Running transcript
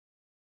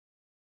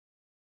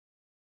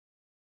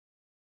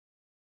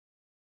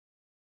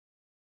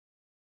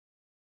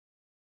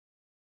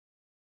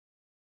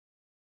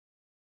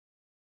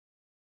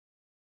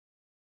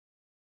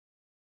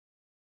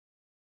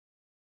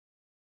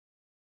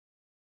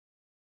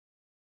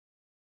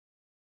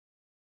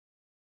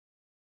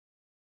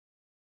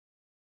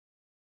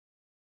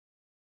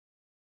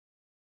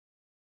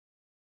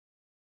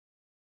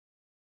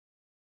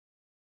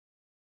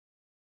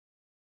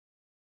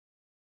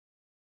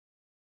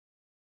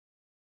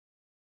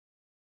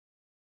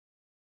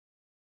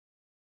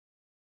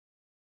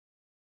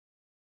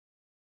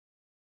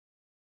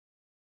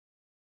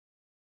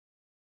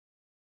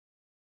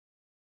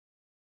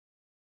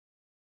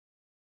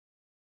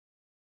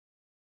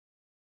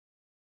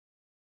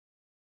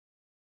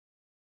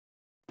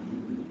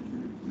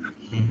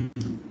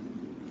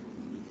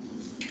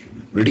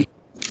Ready?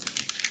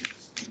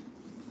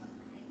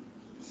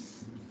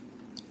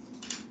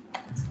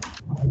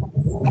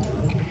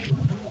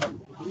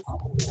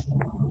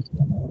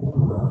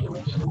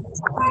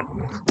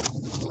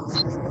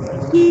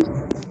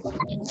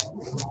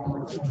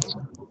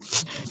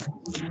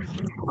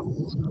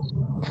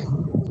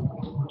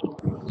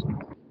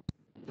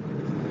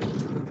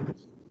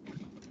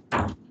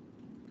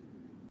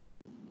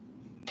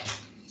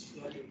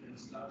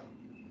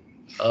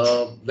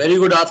 Very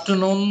good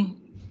afternoon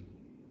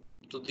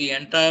to the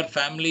entire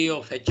family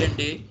of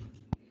H&A.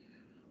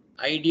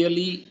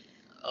 Ideally,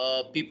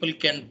 people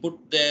can put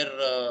their,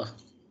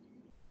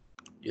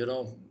 you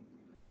know,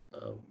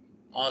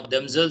 on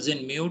themselves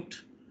in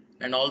mute,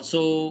 and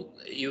also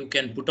you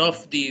can put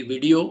off the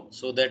video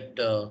so that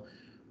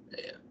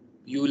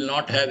you will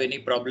not have any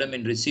problem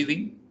in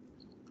receiving.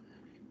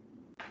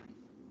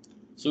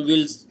 So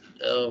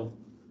we'll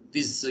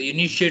this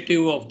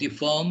initiative of the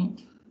firm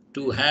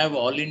to have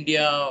all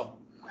India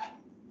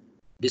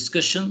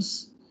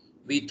discussions.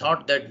 We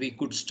thought that we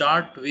could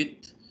start with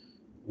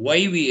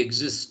why we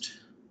exist,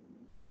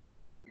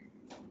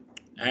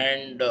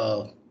 and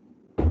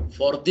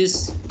for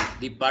this,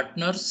 the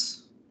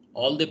partners,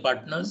 all the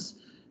partners,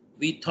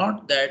 we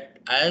thought that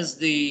as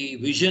the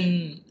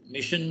vision,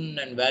 mission,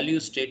 and value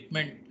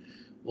statement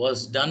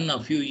was done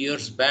a few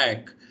years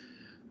back,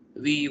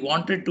 we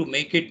wanted to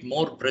make it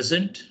more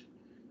present,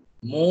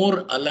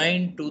 more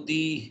aligned to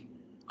the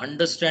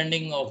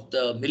understanding of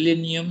the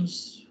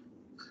millenniums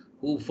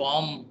who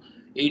form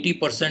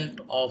 80%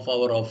 of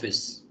our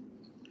office.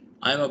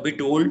 I am a bit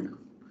old,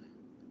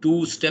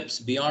 2 steps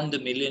beyond the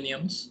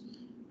millenniums,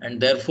 and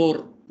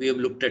therefore we have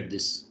looked at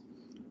this.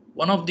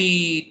 One of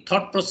the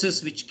thought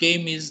process which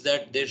came is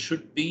that there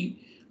should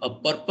be a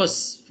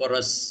purpose for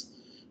us.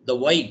 The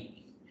why.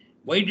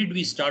 Why did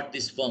we start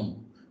this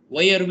firm?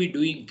 Why are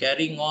we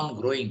carrying on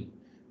growing?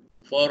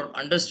 For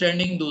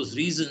understanding those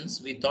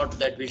reasons, we thought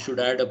that we should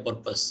add a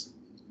purpose.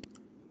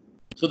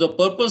 So the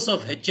purpose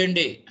of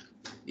H&A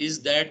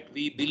is that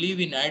we believe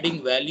in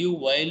adding value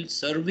while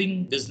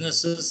serving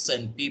businesses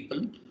and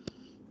people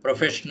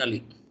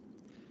professionally.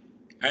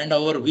 And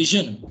our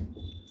vision,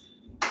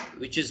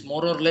 which is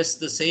more or less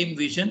the same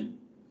vision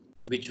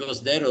which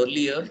was there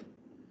earlier,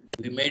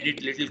 we made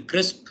it little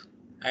crisp,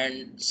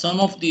 and some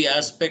of the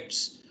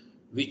aspects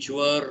which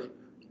were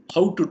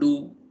how to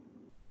do,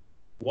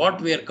 what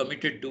we are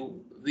committed to,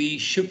 we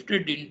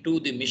shifted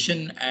into the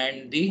mission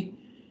and the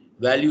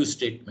value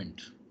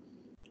statement.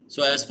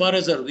 So as far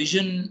as our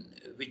vision,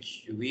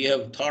 which we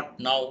have thought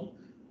now,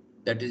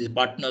 that is a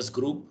partners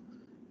group,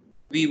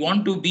 we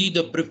want to be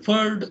the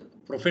preferred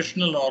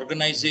professional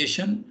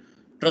organization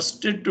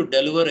trusted to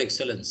deliver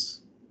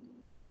excellence.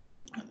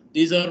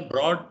 These are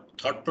broad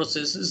thought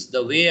processes.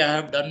 The way I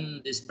have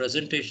done this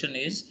presentation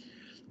is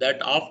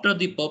that after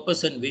the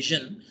purpose and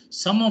vision,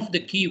 some of the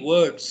key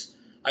words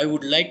I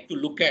would like to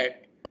look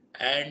at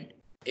and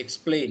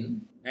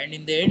explain. And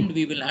in the end,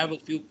 we will have a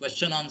few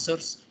question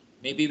answers.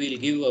 Maybe we'll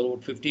give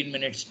about 15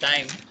 minutes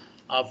time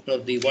after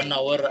the 1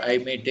 hour I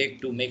may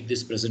take to make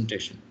this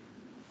presentation.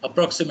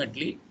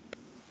 Approximately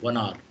 1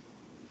 hour.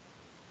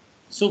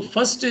 So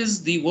first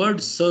is the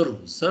word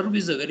serve. Serve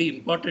is a very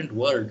important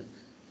word.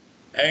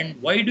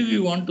 And why do we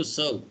want to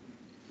serve?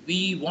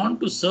 We want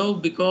to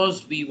serve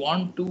because we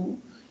want to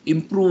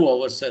improve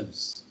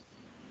ourselves.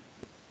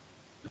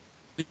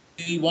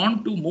 We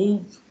want to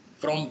move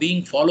from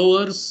being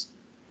followers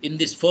in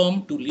this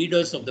firm to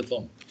leaders of the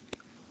firm.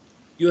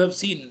 You have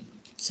seen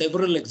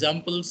several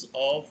examples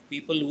of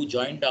people who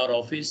joined our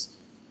office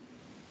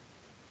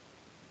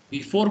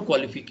before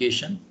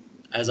qualification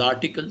as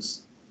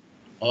articles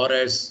or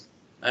as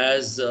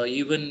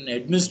even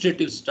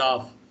administrative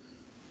staff.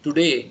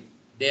 Today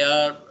they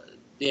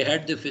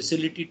had the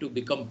facility to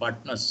become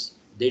partners.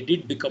 They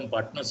did become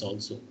partners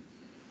also.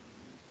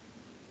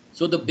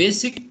 So the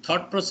basic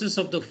thought process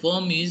of the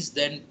firm is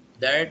then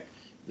that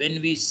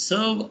when we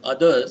serve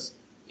others,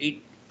 it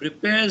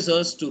prepares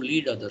us to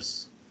lead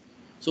others.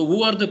 So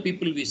who are the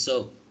people we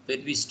serve?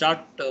 When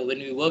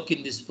we work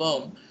in this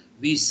firm,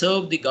 we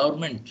serve the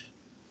government,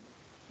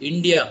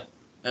 India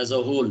as a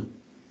whole.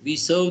 We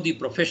serve the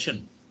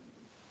profession.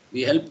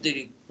 We help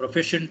the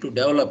profession to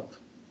develop,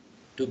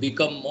 to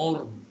become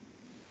more,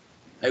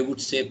 I would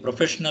say,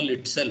 professional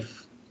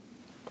itself,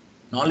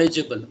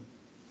 knowledgeable.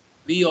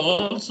 We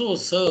also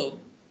serve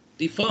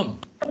the firm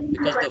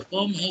because the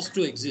firm has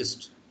to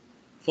exist.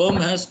 Firm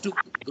has to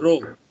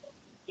grow.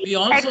 We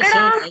also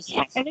serve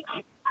ourselves. I think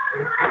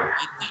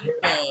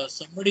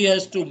somebody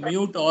has to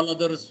mute all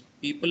other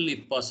people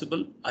if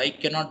possible. I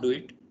cannot do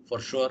it for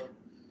sure.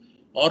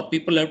 Or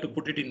people have to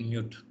put it in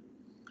mute.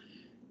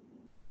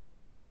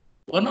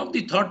 One of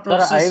the thought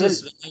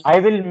processes. Sir, I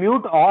will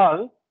mute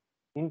all,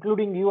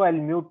 including you. I'll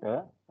mute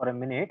for a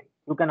minute.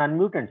 You can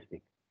unmute and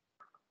speak.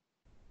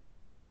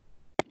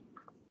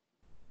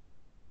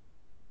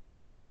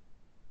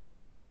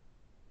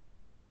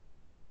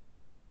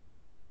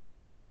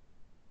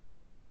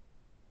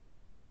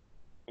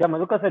 Yeah,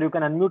 Madhukar sir, you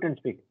can unmute and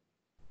speak.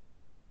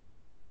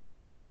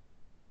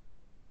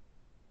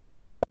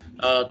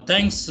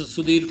 Thanks,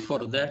 Sudhir, for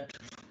that.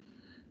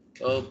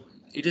 Uh,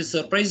 it is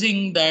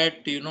surprising that,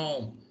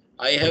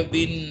 I have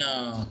been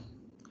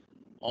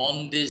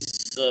on this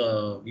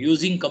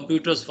using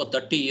computers for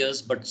 30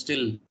 years, but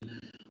still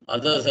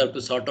others have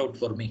to sort out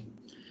for me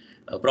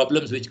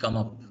problems which come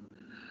up.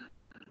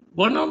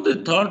 One of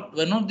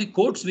the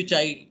quotes which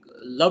I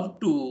love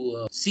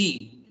to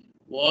see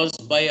was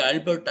by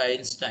Albert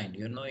Einstein.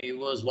 He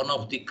was one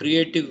of the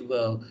creative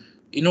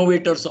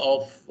innovators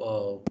of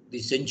the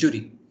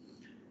century.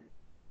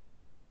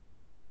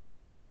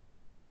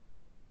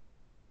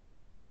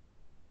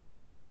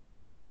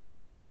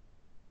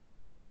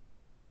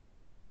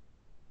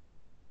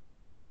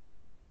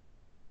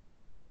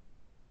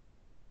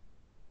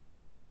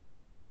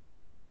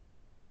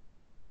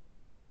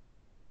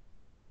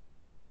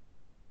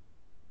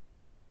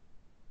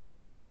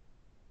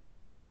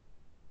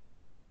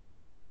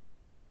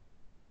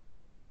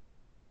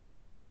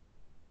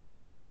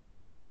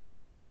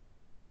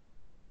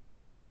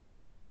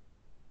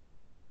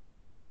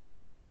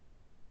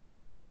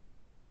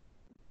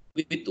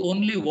 With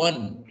only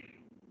one,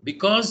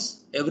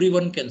 because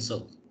everyone can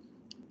serve.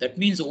 That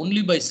means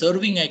only by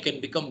serving I can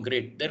become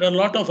great. There are a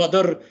lot of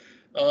other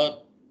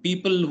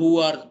people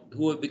who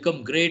have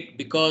become great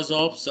because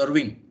of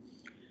serving.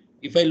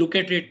 If I look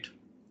at it,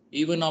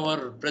 even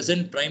our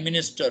present Prime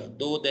Minister,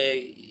 though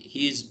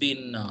he's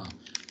been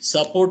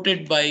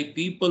supported by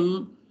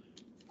people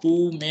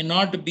who may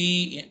not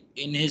be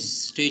in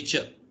his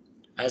stature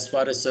as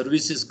far as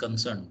service is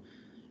concerned,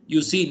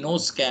 you see no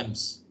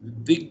scams.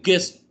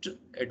 Biggest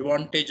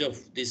advantage of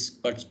this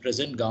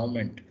present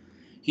government.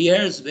 He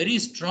has very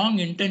strong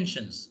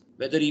intentions,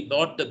 whether he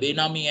bought the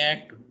Benami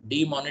Act,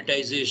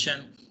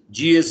 demonetization,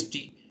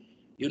 GST.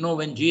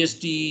 When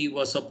GST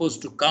was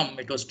supposed to come,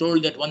 it was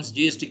told that once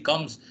GST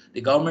comes,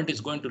 the government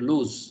is going to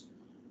lose.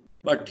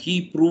 But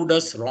he proved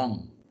us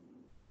wrong,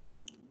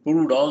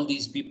 proved all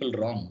these people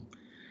wrong.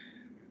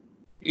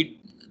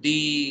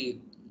 The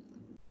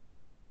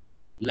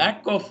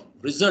lack of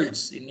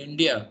results in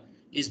India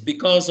is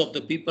because of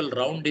the people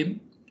around him.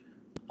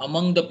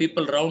 Among the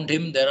people around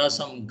him, there are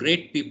some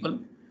great people.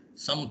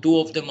 Two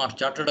of them are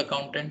chartered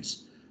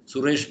accountants,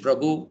 Suresh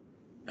Prabhu,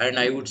 and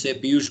I would say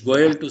Piyush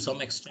Goyal to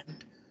some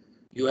extent.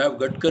 You have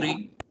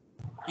Gadkari.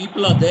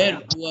 People are there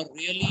who are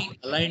really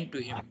aligned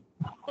to him,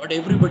 but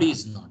everybody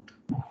is not.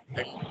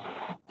 And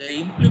the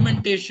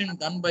implementation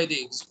done by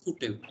the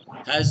executive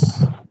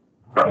has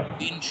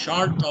been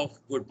short of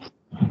good.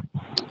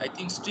 I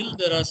think still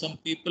there are some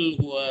people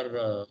who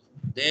are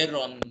there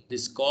on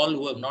this call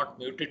who have not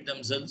muted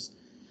themselves.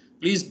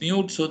 Please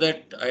mute so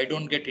that I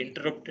don't get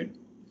interrupted.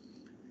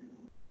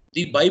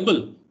 The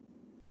Bible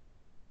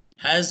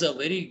has a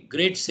very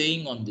great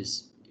saying on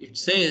this. It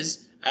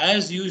says,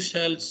 as you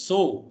shall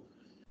sow,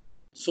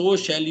 so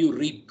shall you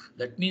reap.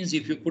 That means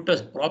if you put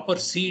a proper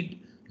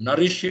seed,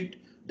 nourish it,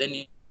 then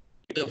you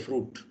get the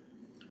fruit.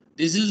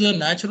 This is a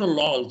natural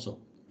law also,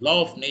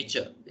 law of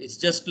nature. It's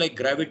just like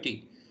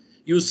gravity.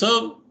 You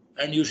serve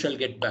and you shall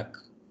get back.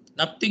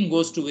 Nothing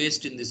goes to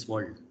waste in this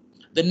world.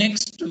 The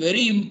next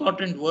very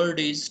important word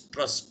is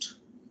trust.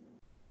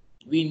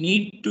 We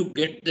need to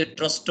get the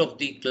trust of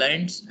the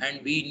clients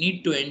and we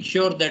need to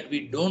ensure that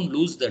we don't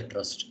lose that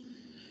trust.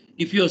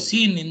 If you have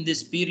seen in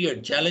this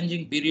period,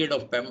 challenging period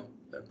of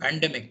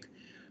pandemic,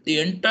 the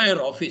entire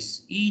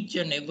office, each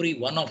and every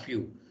one of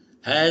you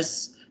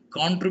has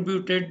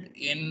contributed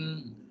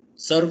in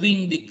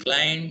serving the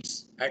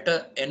clients at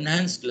an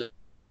enhanced level.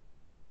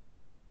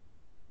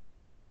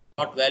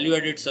 What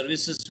value-added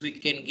services we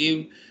can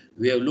give.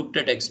 We have looked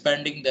at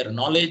expanding their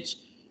knowledge.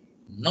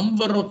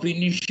 Number of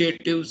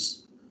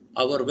initiatives.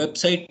 Our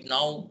website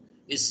now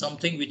is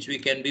something which we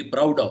can be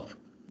proud of.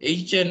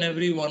 Each and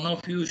every one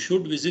of you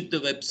should visit the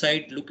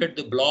website, look at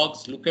the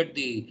blogs, look at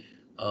the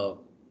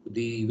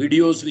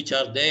videos which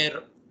are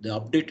there, the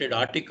updated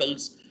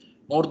articles.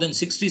 More than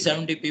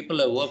 60-70 people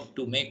have worked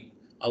to make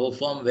our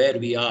firm where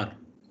we are.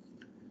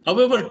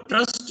 However,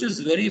 trust is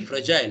very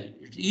fragile.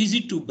 It's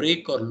easy to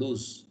break or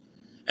lose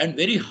and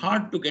very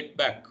hard to get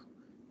back.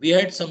 We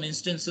had some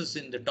instances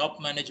in the top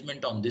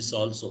management on this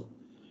also.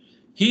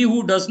 He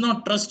who does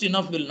not trust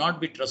enough will not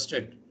be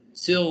trusted.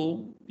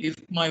 So if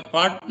my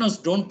partners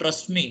don't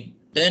trust me,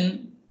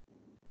 then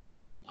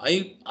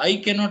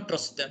I cannot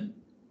trust them.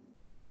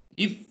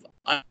 If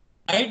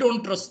I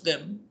don't trust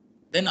them,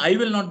 then I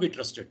will not be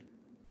trusted.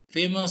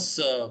 Famous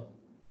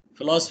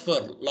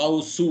philosopher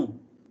Lao Tzu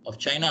of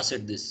China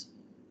said this.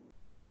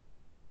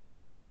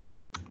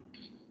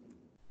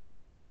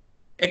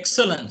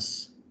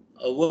 Excellence,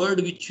 a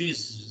word which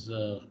is,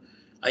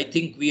 I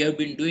think we have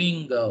been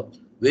doing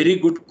very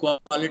good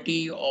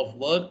quality of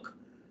work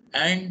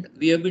and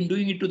we have been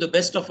doing it to the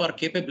best of our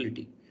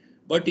capability.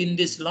 But in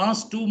this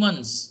last 2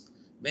 months,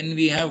 when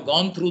we have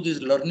gone through this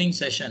learning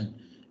session,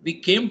 we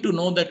came to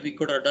know that we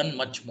could have done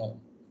much more.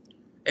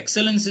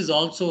 Excellence is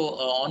also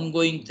an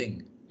ongoing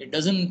thing. It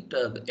doesn't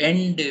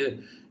end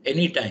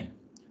anytime.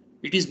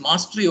 It is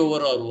mastery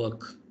over our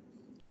work.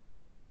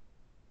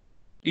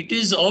 It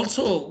is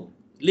also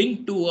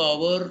linked to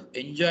our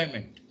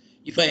enjoyment.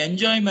 If I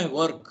enjoy my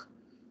work,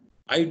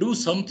 I do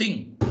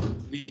something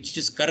which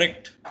is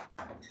correct.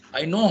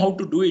 I know how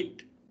to do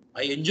it.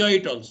 I enjoy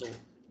it also.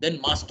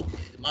 Then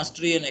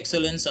mastery and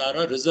excellence are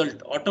a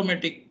result,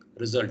 automatic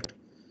result.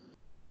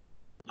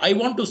 I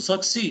want to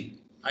succeed.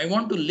 I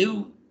want to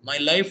live my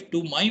life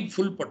to my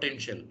full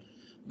potential.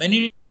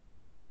 Many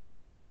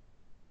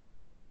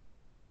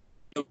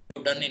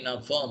done in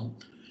our firm,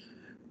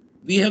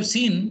 we have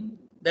seen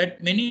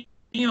that many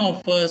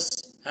of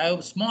us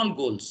have small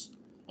goals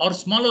or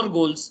smaller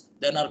goals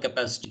than our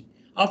capacity.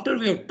 After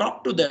we have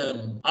talked to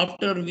them,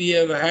 after we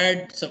have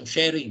had some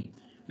sharing,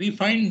 we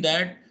find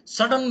that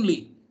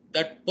suddenly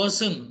that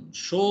person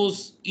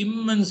shows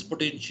immense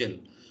potential.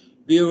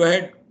 We have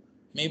had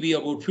maybe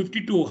about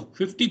 50 to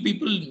 50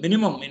 people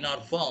minimum in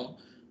our firm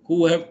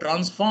who have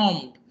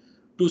transformed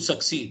to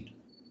succeed,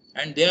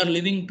 and they are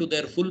living to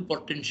their full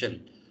potential.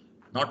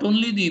 Not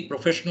only the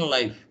professional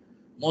life,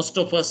 most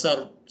of us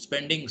are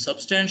spending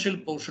substantial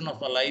portion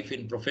of our life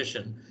in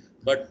profession,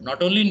 but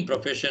not only in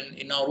profession,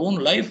 in our own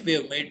life we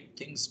have made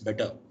things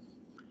better.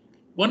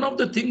 One of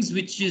the things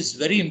which is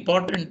very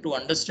important to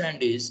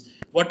understand is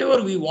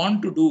whatever we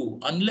want to do,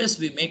 unless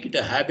we make it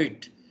a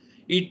habit,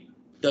 it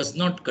does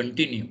not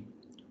continue.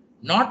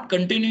 Not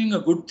continuing a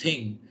good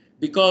thing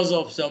because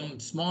of some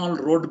small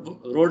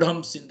road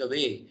humps in the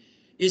way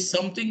is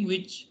something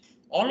which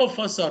all of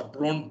us are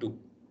prone to,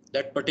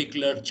 that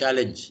particular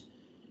challenge.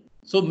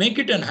 So make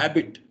it an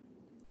habit.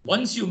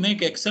 Once you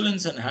make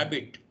excellence an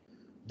habit,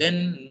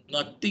 then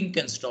nothing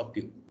can stop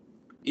you,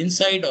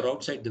 inside or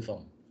outside the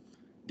firm.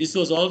 This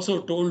was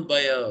also told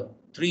by a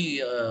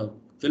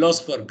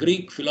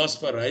Greek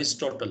philosopher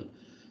Aristotle.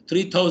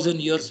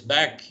 3,000 years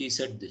back, he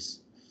said this.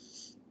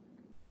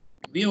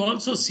 We have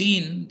also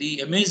seen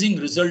the amazing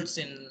results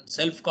in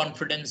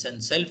self-confidence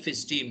and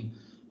self-esteem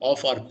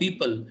of our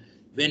people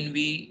when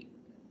we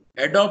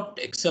adopt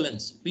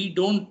excellence. We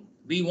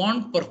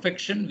want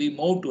perfection, we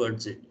move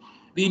towards it.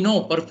 We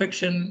know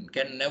perfection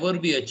can never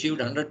be achieved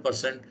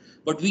 100%,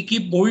 but we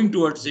keep moving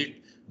towards it.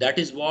 That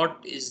is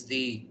what is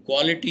the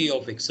quality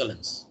of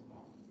excellence.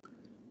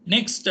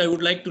 Next, I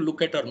would like to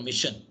look at our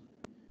mission.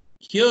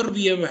 Here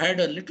we have had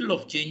a little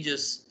of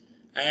changes,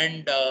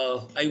 and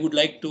I would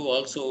like to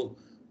also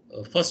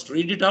first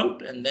read it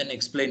out and then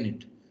explain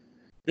it.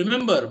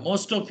 Remember,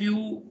 most of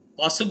you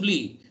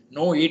possibly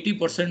know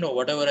 80% of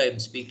whatever I am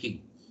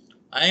speaking.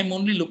 I am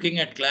only looking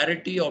at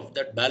clarity of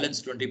that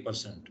balance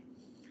 20%.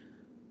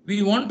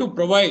 We want to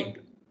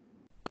provide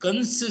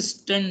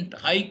consistent,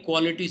 high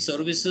quality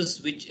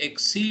services which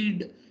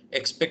exceed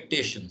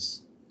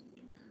expectations.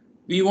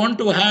 We want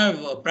to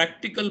have a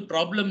practical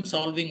problem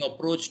solving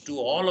approach to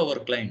all our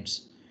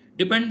clients.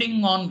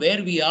 Depending on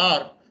where we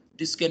are,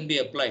 this can be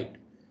applied.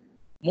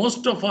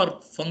 Most of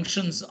our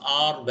functions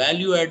are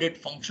value added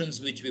functions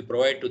which we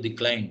provide to the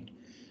client.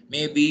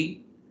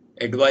 Maybe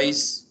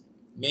advice,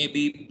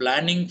 maybe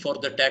planning for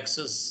the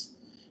taxes,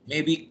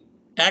 maybe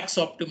tax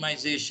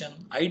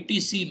optimization,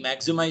 ITC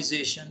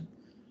maximization.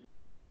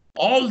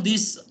 All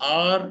these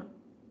are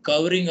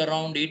covering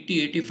around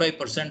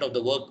 80-85% of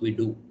the work we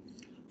do.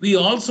 We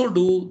also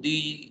do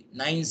the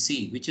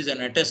 9C, which is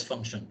an attest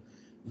function,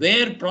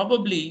 where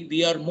probably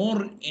we are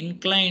more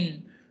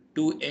inclined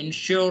to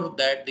ensure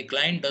that the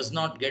client does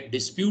not get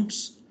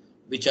disputes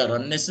which are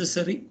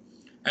unnecessary,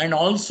 and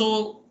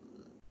also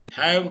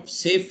have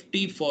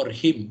safety for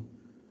him.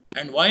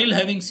 And while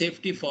having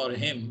safety for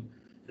him,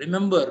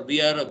 remember,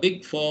 we are a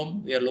big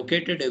firm, we are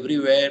located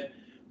everywhere,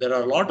 there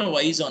are a lot of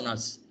eyes on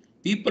us.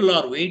 People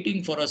are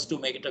waiting for us to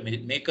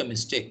make a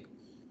mistake,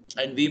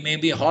 and we may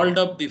be hauled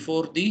up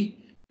before the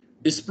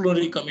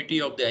disciplinary committee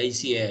of the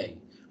ICAI.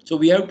 So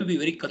we have to be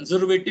very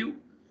conservative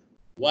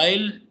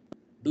while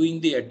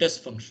doing the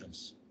attest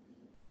functions.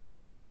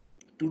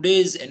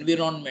 Today's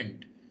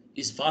environment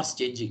is fast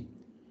changing,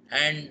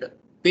 and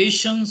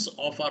patience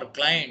of our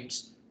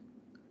clients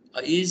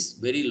is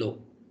very low.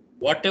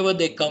 Whatever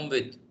they come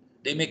with,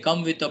 they may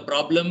come with a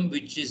problem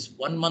which is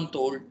 1 month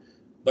old,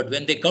 but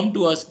when they come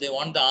to us, they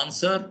want the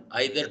answer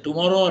either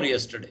tomorrow or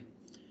yesterday.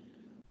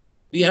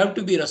 We have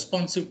to be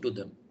responsive to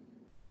them.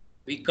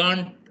 We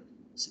can't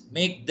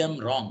make them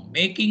wrong.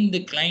 Making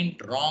the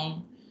client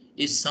wrong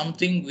is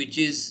something which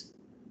is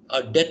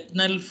a death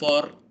knell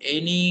for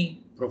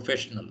any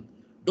professional.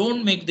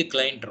 Don't make the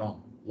client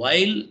wrong.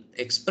 While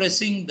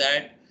expressing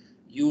that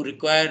you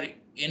require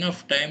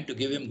enough time to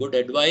give him good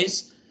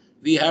advice,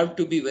 we have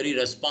to be very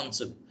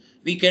responsive.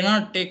 We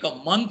cannot take a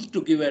month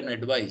to give an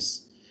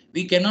advice.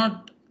 We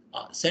cannot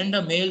send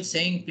a mail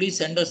saying, please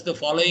send us the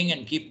following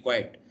and keep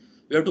quiet.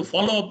 We have to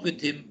follow up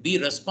with him, be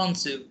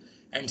responsive,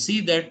 and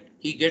see that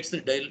he gets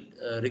the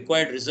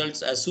required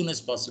results as soon as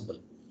possible.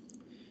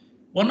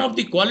 One of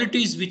the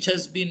qualities which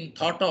has been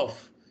thought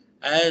of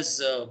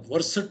as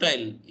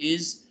versatile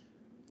is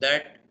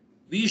that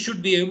we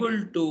should be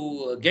able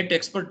to get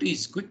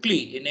expertise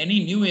quickly in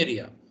any new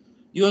area.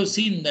 You have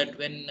seen that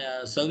when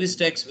service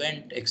tax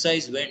went,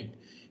 excise went,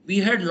 we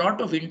had a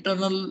lot of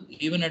internal,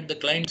 even at the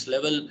client's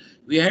level,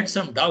 we had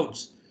some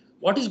doubts.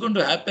 What is going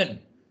to happen?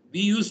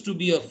 We used to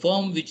be a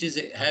firm which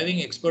is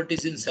having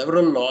expertise in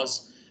several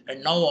laws,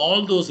 And now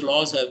all those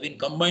laws have been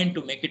combined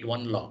to make it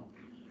one law.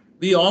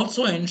 We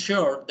also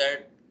ensured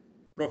that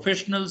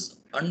professionals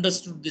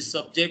understood this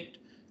subject,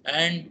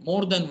 and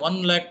more than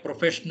 1 lakh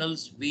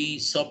professionals we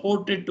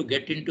supported to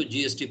get into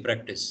GST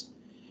practice.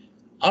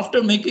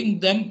 After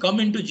making them come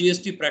into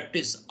GST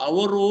practice,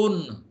 our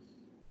own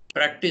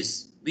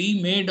practice,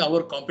 we made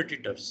our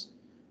competitors.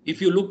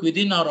 If you look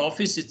within our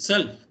office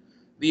itself,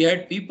 we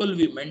had people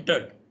we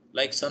mentored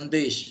like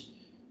Sandesh,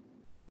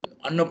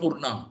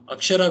 Annapurna,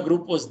 Akshara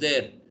Group was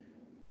there.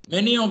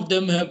 Many of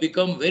them have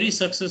become very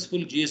successful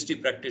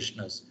GST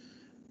practitioners.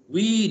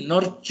 We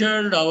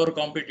nurtured our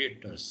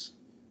competitors.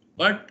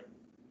 But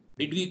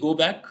did we go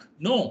back?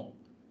 No.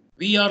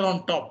 We are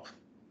on top.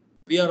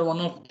 We are one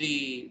of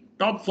the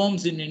top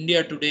firms in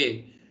India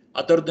today,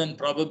 other than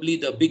probably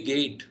the big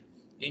 8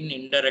 in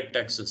indirect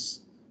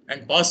taxes.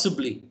 And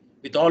possibly,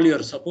 with all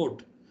your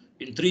support,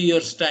 in 3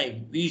 years'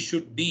 time, we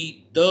should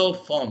be the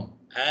firm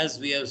as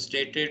we have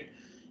stated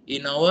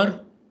in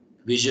our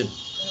vision.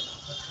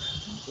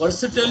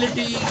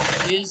 Versatility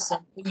is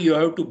something you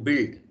have to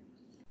build.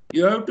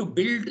 You have to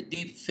build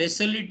the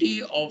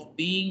facility of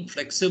being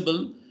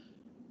flexible.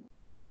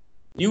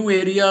 New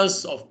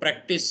areas of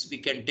practice we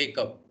can take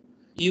up.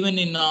 Even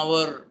in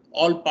our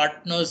all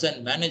partners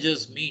and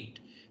managers meet,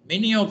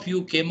 many of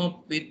you came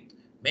up with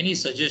many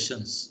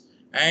suggestions,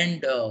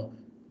 and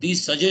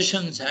these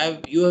suggestions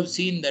you have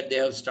seen that they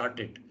have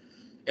started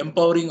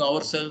empowering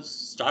ourselves,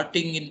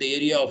 starting in the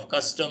area of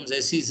customs,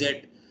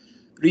 SEZ.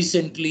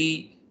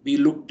 Recently, we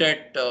looked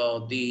at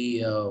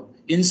the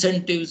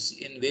incentives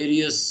in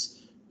various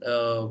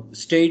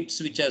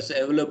states which are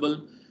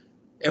available.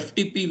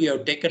 FTP we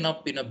have taken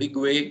up in a big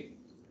way.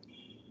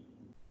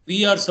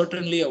 We are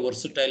certainly a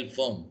versatile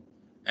firm,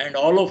 and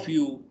all of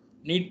you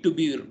need to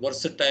be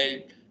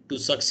versatile to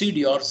succeed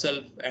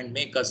yourself and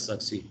make us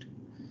succeed.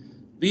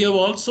 We have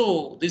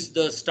also,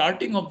 the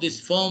starting of this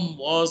firm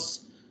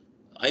was,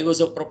 I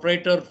was a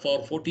proprietor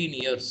for 14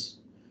 years.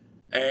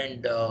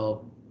 And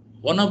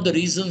one of the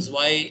reasons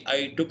why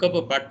I took up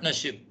a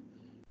partnership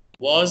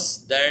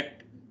was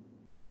that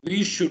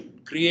we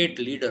should create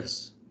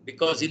leaders,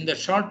 because in the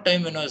short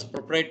time when I was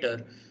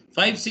proprietor,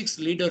 5-6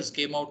 leaders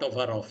came out of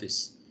our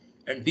office,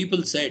 and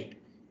people said,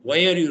 why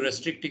are you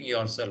restricting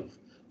yourself?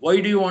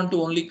 Why do you want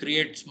to only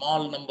create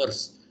small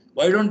numbers?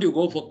 Why don't you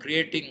go for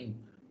creating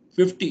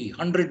 50,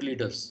 100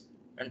 leaders?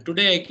 And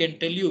today I can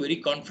tell you very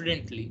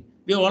confidently,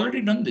 we have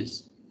already done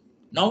this.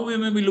 Now we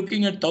may be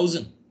looking at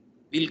 1,000.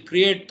 We'll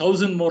create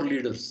 1,000 more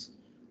leaders,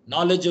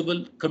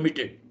 knowledgeable,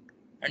 committed,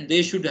 and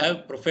they should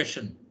have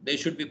profession. They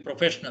should be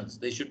professionals.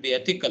 They should be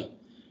ethical.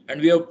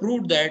 And we have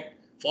proved that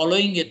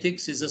following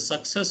ethics is a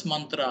success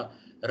mantra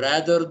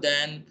rather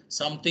than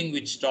something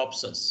which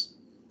stops us.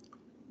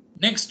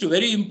 Next,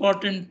 very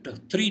important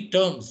 3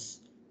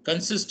 terms: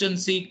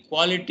 consistency,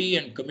 quality,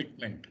 and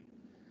commitment.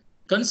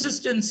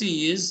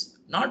 Consistency is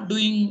not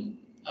doing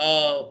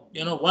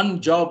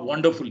one job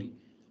wonderfully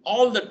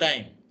all the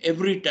time,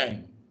 every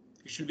time.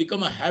 It should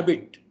become a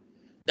habit.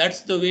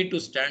 That's the way to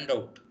stand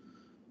out.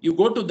 You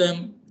go to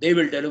them, they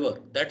will deliver.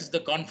 That is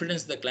the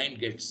confidence the client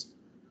gets.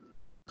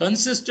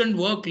 Consistent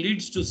work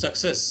leads to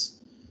success.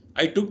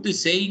 I took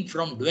this saying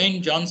from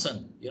Dwayne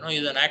Johnson.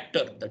 He's an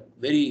actor, that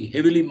very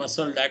heavily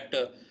muscled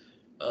actor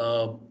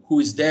who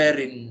is there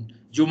in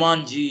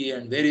Jumanji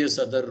and various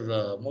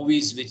other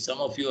movies which some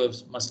of you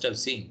must have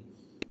seen.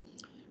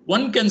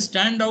 One can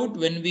stand out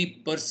when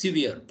we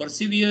persevere.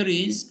 Persevere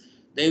is,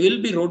 there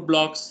will be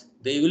roadblocks,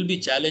 there will be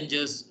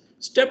challenges.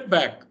 Step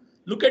back,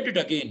 look at it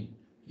again,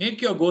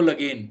 make your goal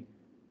again,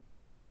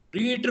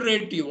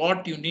 reiterate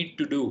what you need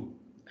to do,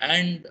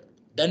 and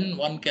then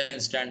one can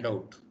stand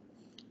out.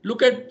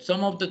 Look at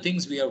some of the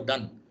things we have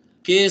done.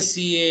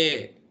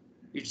 KSCA,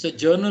 it's a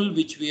journal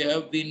which we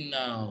have been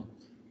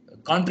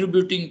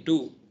contributing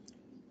to.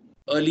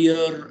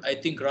 Earlier, I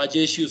think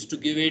Rajesh used to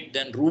give it,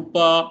 then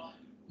Rupa,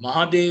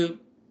 Mahadev.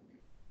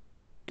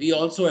 We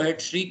also had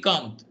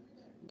Srikanth,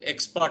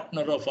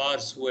 ex-partner of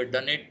ours who had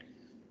done it.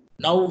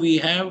 Now we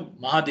have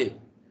Mahadev,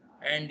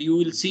 and you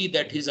will see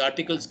that his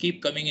articles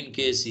keep coming in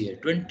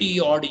KSCA. 20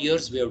 odd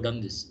years we have done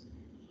this.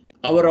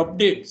 Our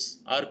updates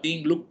are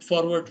being looked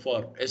forward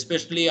for,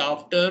 especially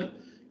after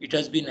it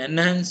has been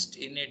enhanced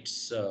in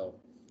its,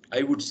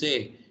 I would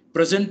say,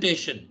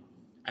 presentation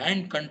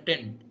and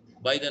content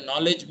by the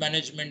knowledge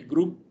management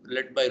group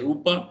led by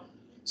Rupa,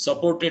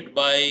 supported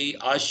by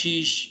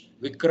Ashish,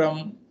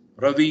 Vikram,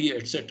 Ravi,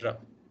 etc.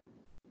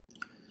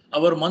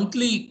 Our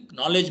monthly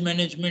knowledge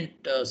management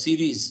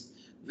series,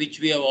 which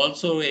we have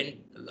also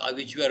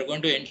which we are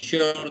going to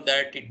ensure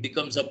that it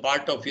becomes a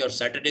part of your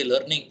Saturday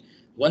learning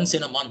once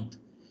in a month.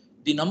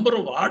 The number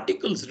of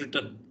articles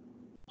written,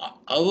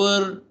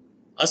 our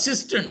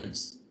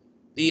assistants,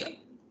 the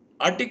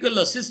article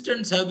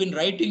assistants have been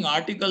writing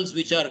articles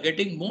which are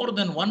getting more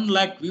than 1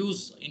 lakh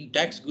views in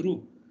tax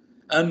group.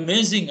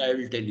 Amazing, I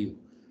will tell you.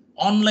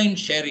 Online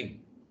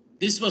sharing.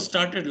 This was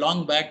started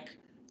long back.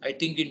 I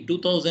think in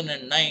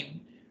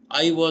 2009,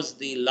 I was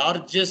the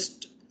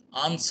largest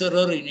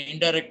answerer in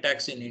indirect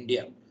tax in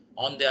India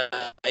on the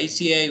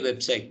ICAI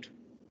website.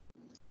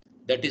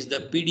 that is the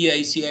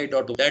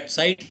pdici.org. That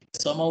site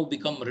has somehow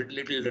become a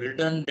little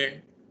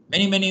redundant.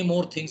 Many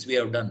more things we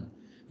have done.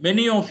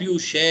 Many of you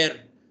share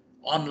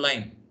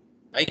online.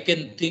 I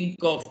can think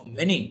of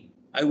many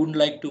I wouldn't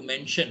like to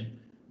mention,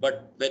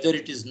 but whether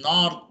it is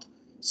north,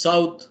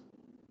 south,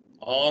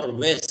 or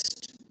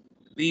west,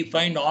 we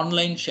find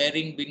online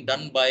sharing being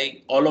done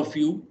by all of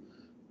you.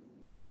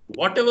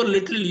 Whatever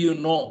little you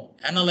know,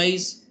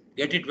 analyze,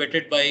 get it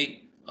vetted by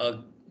uh,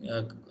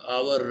 uh,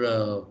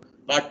 our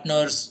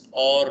partners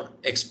or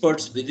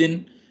experts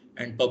within,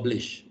 and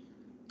publish.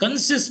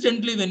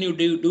 Consistently, when you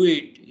do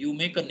it, you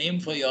make a name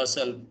for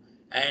yourself,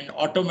 and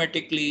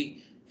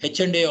automatically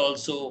H&A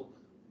also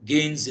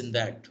gains in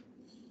that.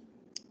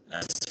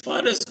 As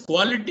far as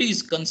quality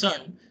is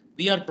concerned,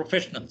 we are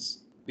professionals.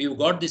 We've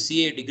got the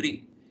CA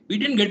degree. We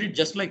didn't get it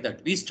just like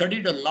that. We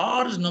studied a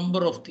large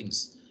number of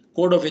things.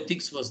 Code of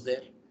ethics was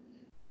there.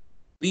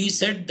 We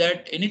said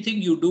that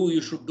anything you do,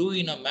 you should do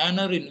in a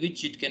manner in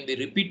which it can be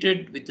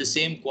repeated with the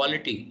same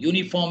quality,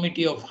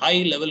 uniformity of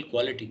high level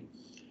quality.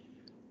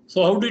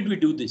 So how did we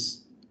do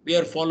this? We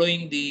are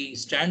following the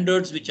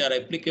standards which are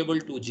applicable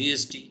to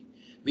GST.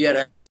 We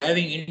are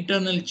having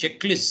internal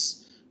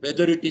checklists,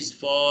 whether it is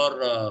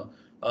for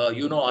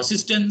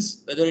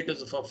assistance, whether it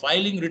is for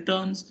filing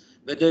returns,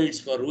 whether it's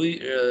for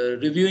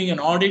reviewing an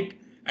audit,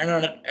 and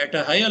at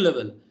a higher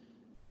level,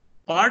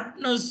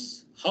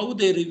 partners, how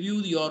they review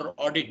your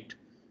audit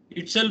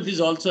itself is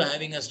also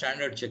having a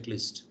standard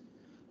checklist.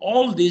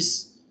 All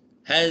this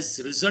has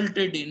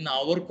resulted in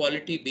our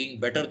quality being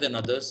better than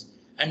others.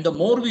 And the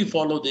more we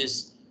follow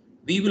this,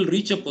 we will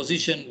reach a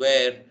position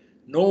where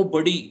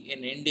nobody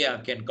in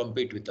India can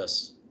compete with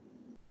us.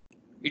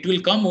 It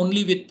will come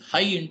only with high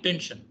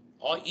intention,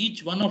 or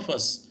each one of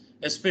us,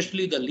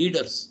 especially the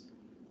leaders,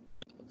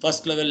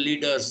 first level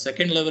leaders,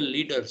 second level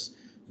leaders,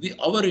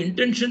 our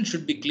intention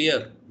should be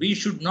clear. We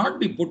should not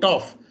be put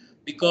off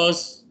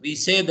because we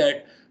say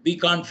that we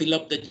can't fill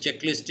up the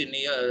checklist in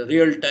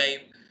real time.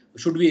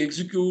 Should we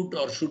execute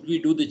or should we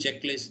do the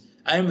checklist?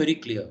 I am very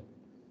clear.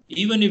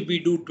 Even if we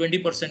do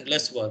 20%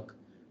 less work,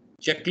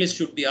 checklist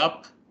should be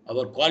up.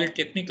 Our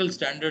quality technical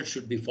standards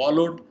should be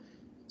followed.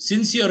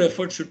 Sincere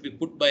effort should be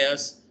put by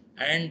us.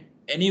 And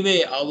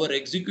anyway, our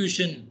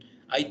execution,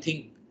 I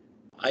think,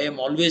 I am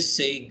always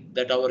saying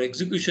that our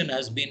execution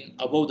has been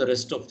above the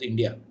rest of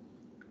India.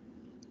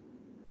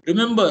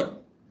 Remember,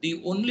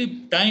 the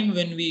only time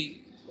when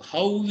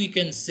how we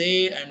can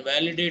say and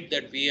validate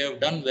that we have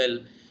done well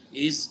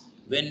is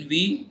when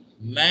we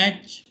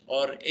match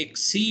or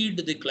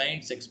exceed the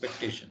client's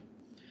expectation.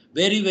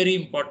 Very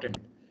important.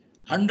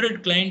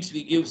 100 clients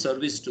we give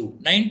service to,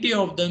 90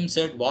 of them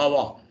said,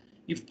 wow.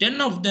 If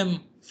 10 of them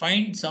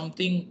find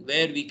something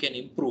where we can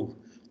improve,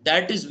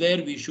 that is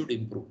where we should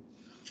improve.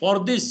 For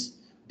this,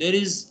 there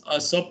is a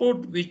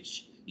support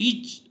which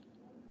each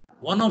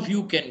one of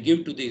you can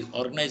give to the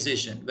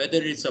organization,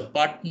 whether it's a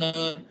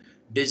partner,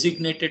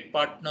 designated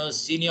partner,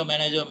 senior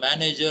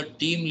manager,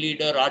 team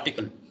leader,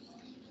 article.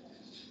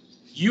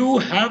 You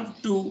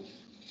have to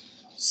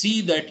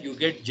see that you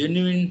get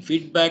genuine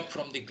feedback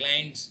from the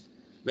clients,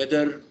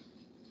 whether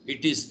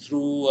it is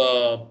through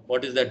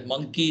what is that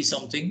monkey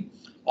something,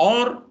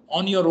 or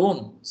on your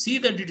own. See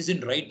that it is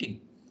in writing.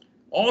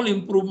 All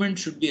improvement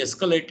should be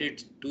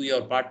escalated to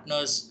your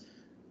partners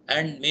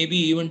and maybe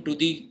even to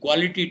the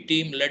quality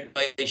team led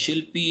by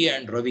Shilpi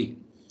and Ravi.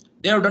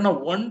 They have done a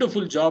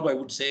wonderful job, I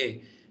would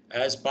say.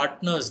 As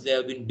partners, they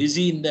have been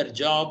busy in their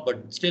job,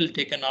 but still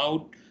taken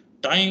out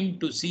time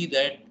to see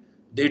that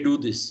they do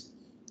this.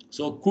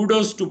 So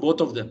kudos to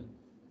both of them,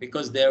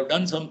 because they have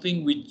done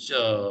something which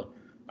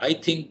I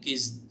think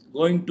is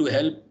going to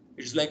help.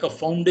 It's like a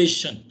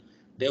foundation.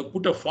 They have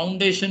put a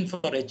foundation for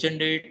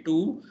H&A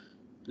to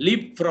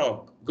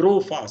leapfrog, grow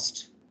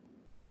fast.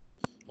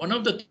 One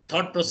of the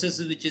thought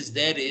processes which is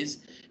there is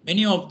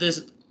many of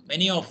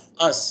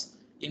us,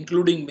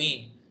 including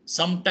me,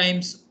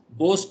 sometimes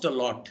boast a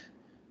lot,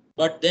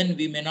 but then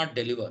we may not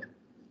deliver.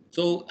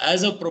 So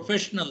as a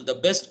professional, the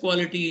best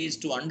quality is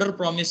to under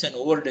promise and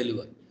over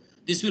deliver.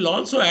 This will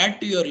also add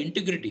to your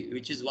integrity,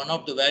 which is one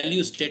of the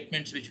value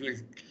statements which we'll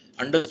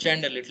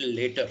understand a little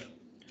later.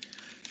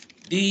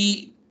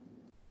 The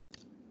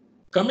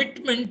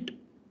commitment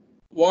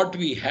what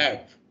we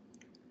have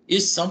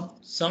is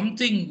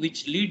something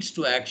which leads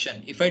to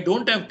action. If I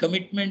don't have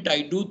commitment,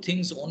 I do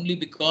things only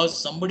because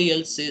somebody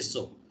else says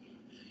so.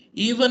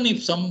 Even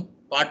if some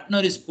partner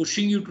is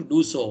pushing you to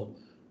do so,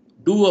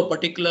 do a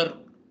particular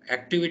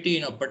activity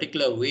in a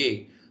particular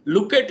way,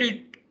 look at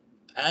it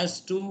as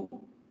to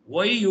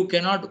why you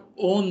cannot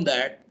own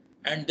that,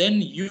 and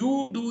then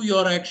you do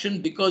your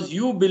action because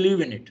you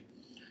believe in it.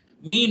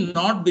 Me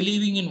not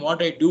believing in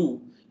what I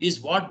do is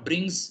what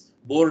brings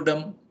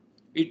boredom,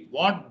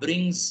 what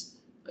brings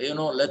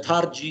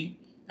lethargy,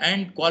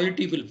 and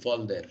quality will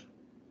fall there.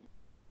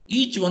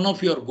 Each one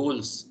of your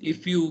goals,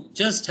 if you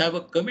just have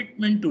a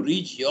commitment to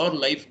reach your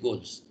life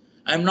goals,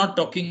 I'm not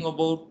talking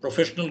about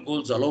professional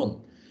goals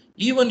alone,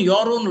 even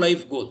your own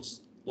life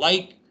goals,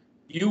 like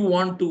you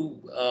want to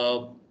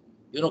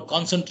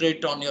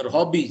concentrate on your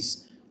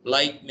hobbies,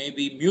 like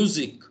maybe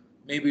music,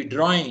 maybe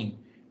drawing,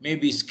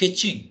 maybe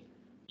sketching.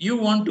 You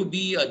want to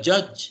be a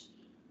judge.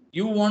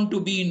 You want to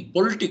be in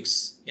politics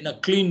in a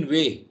clean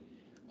way.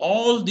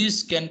 All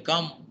this can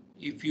come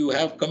if you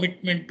have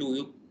commitment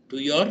to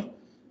your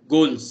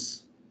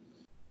goals.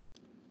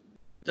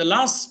 The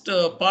last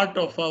part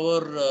of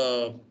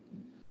our,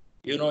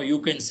 you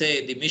can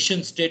say the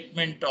mission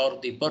statement or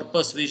the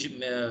purpose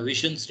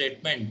vision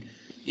statement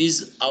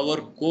is our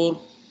core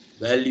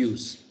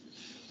values.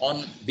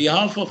 On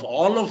behalf of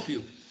all of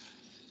you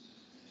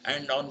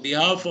and on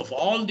behalf of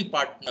all the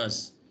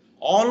partners,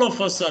 all of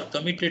us are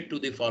committed to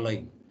the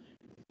following.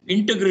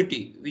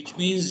 Integrity, which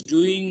means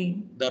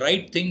doing the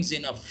right things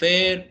in a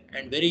fair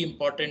and very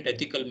important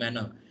ethical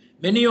manner.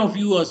 Many of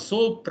you are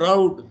so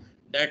proud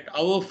that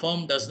our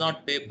firm does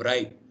not pay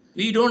bribe.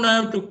 We don't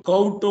have to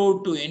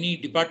kowtow to any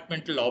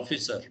departmental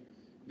officer.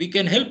 We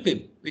can help him,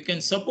 we can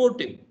support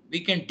him,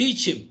 we can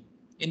teach him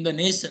in the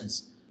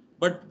nations,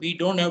 but we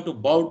don't have to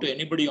bow to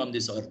anybody on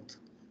this earth.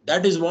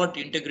 That is what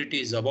integrity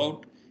is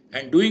about,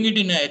 and doing it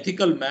in an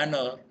ethical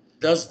manner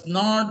does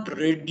not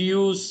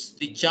reduce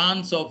the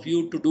chance of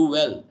you to do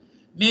well.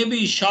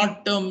 Maybe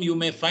short term you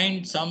may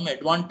find some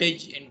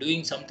advantage in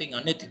doing something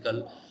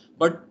unethical,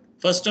 but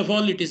first of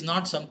all, it is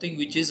not something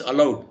which is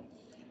allowed.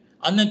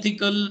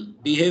 Unethical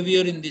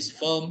behavior in this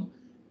firm,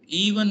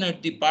 even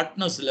at the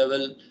partners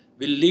level,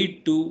 will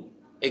lead to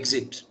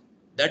exit.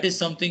 That is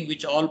something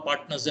which all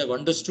partners have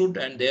understood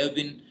and they have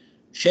been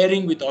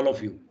sharing with all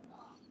of you.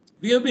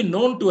 We have been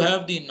known to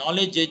have the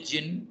knowledge edge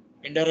in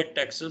indirect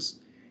taxes,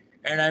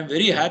 and I'm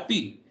very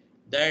happy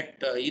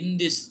that in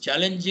this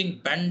challenging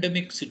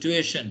pandemic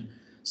situation,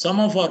 some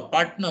of our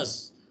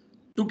partners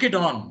took it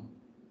on.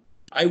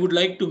 I would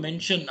like to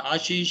mention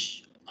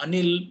Ashish,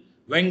 Anil,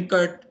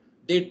 Venkat.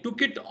 They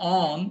took it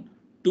on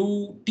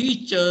to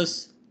teach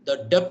us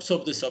the depths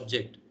of the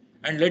subject.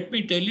 And let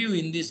me tell you,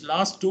 in these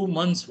last 2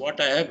 months, what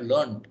I have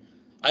learned,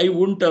 I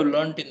wouldn't have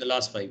learned in the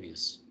last 5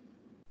 years.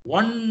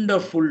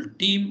 Wonderful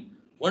team,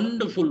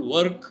 wonderful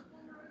work.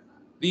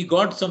 We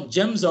got some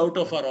gems out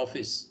of our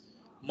office.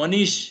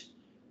 Manish,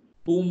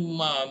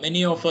 whom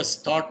many of us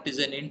thought is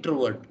an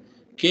introvert,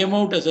 came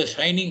out as a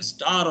shining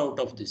star out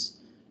of this.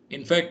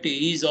 In fact,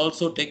 he is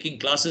also taking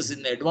classes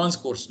in the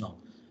advanced course now.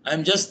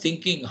 I'm just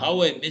thinking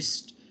how I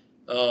missed,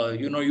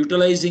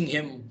 utilizing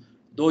him,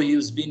 though he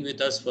has been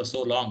with us for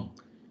so long.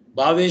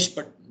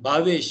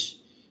 Bhavesh,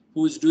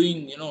 who is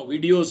doing,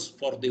 videos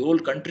for the whole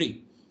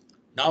country.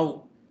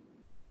 Now,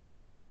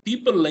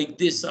 people like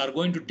this are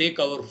going to take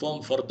our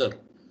firm further.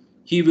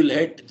 He will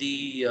head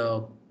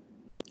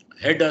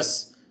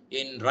us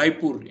in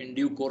Raipur in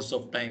due course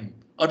of time.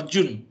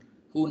 Arjun,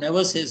 who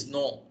never says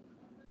no,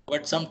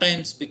 but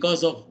sometimes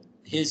because of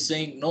his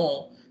saying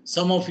no,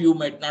 some of you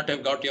might not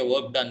have got your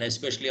work done,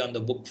 especially on the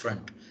book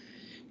front.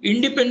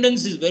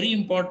 Independence is very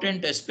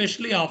important,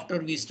 especially after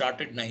we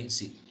started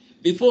 9C.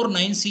 Before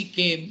 9C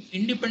came,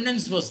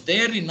 independence was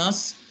there in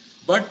us,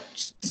 but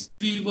since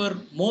we were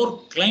more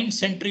client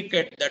centric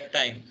at that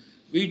time,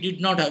 we did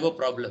not have a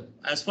problem.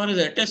 As far as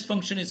the test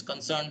function is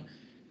concerned,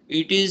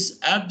 it is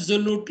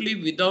absolutely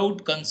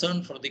without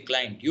concern for the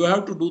client. You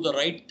have to do the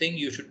right thing.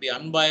 You should be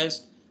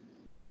unbiased.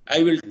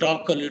 I will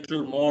talk a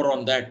little more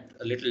on that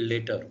a little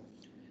later.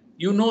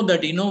 You know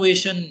that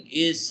innovation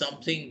is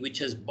something which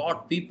has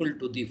brought people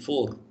to the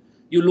fore.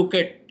 You look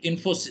at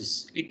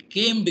Infosys, it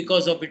came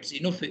because of its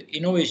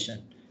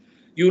innovation.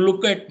 You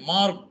look at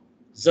Mark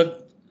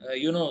Zuckerberg,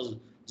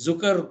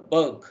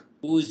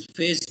 who is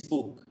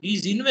Facebook.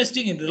 He's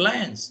investing in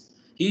Reliance.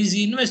 He's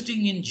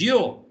investing in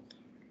Geo.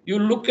 You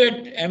look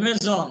at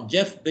Amazon,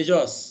 Jeff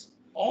Bezos.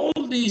 All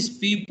these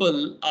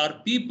people are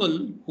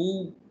people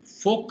who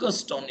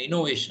focused on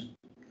innovation.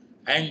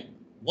 And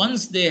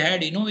once they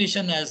had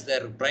innovation as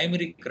their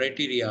primary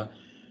criteria,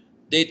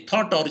 they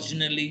thought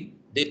originally,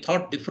 they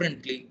thought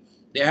differently,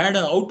 they had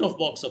an out of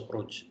box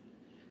approach.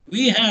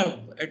 We have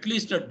at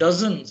least a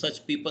dozen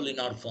such people in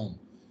our firm.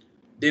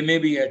 They may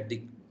be at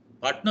the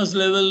partners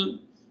level,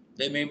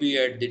 they may be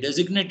at the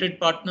designated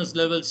partners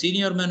level,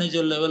 senior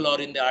manager level, or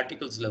in the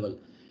articles level.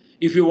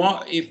 If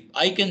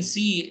I can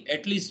see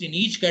at least in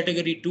each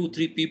category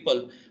 2-3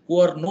 people who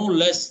are no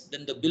less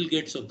than the Bill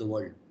Gates of the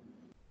world.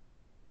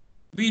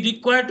 We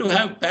require to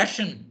have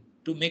passion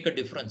to make a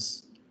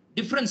difference.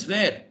 Difference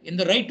where? In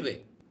the right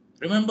way.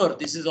 Remember,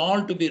 this is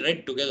all to be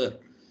read together.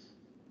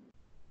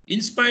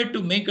 Inspired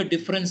to make a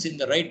difference in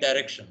the right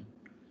direction.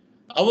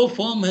 Our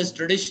firm has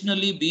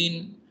traditionally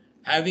been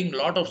having a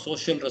lot of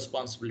social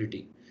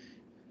responsibility.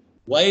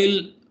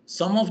 While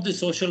some of the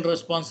social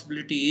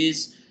responsibility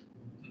is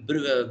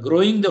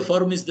growing the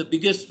firm is the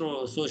biggest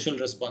social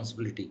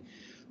responsibility.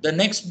 The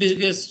next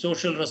biggest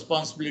social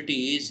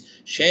responsibility is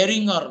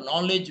sharing our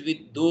knowledge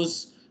with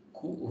those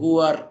who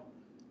are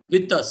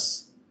with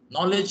us.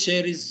 Knowledge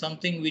share is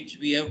something which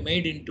we have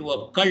made into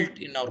a cult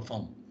in our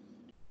firm.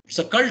 It's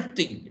a cult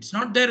thing. It's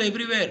not there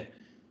everywhere.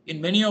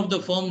 In many of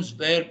the firms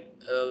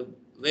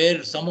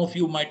where some of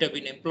you might have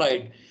been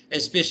employed,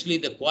 especially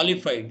the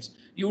qualifieds,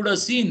 you would have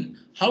seen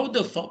how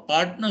the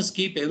partners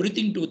keep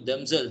everything to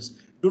themselves.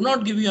 Do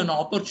not give you an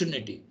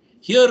opportunity.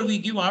 Here we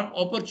give our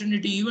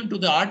opportunity even to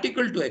the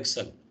article to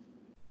excel.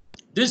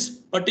 This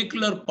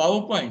particular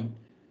PowerPoint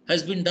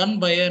has been done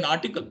by an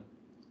article.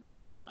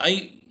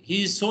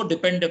 He is so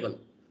dependable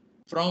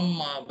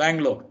from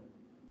Bangalore.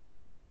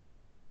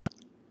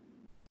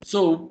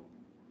 So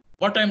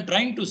what I'm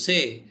trying to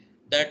say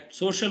that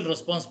social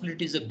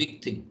responsibility is a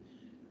big thing.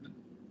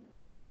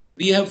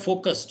 We have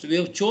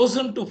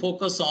chosen to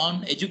focus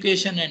on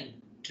education and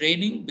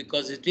training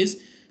because it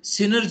is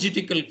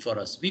synergetical for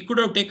us. We could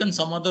have taken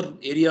some other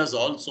areas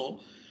also,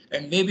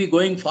 and maybe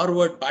going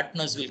forward,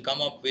 partners will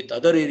come up with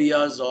other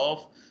areas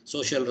of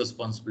social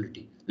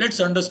responsibility. Let's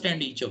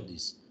understand each of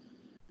these.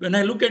 When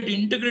I look at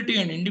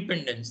integrity and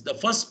independence, the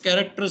first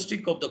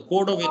characteristic of the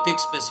code of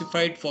ethics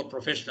specified for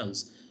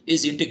professionals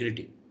is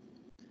integrity.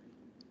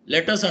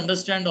 Let us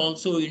understand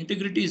also,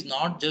 integrity is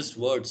not just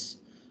words.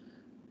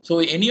 So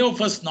any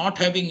of us not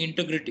having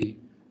integrity,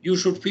 you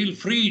should feel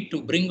free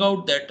to bring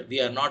out that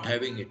we are not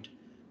having it.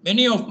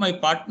 Many of my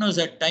partners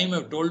at time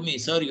have told me,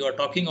 sir, you are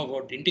talking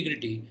about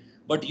integrity,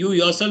 but you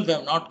yourself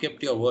have not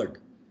kept your word.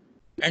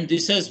 And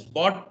this has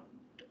brought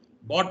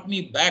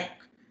me back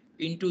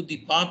into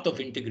the path of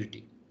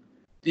integrity.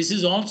 This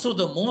is also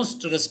the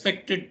most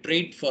respected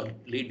trait for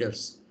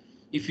leaders.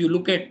 If you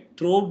look at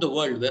throughout the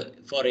world,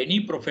 for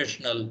any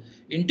professional,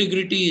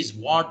 integrity is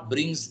what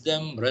brings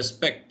them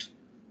respect.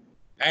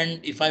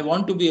 And if I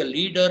want to be a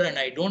leader and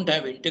I don't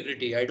have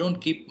integrity, I don't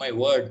keep my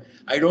word,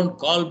 I don't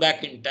call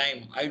back in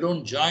time, I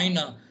don't join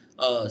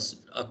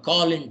a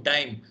call in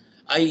time,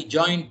 I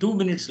join 2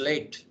 minutes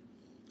late,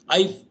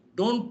 I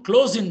don't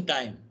close in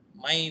time.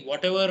 My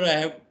whatever I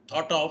have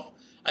thought of,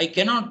 I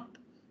cannot,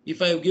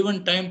 if I have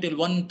given time till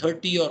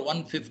 1:30 or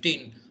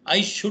 1:15,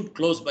 I should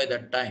close by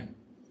that time.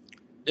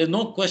 There's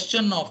no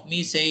question of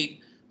me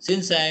saying,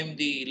 since I am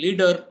the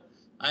leader,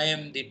 I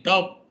am the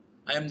top,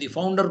 I am the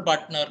founder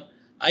partner,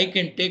 I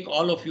can take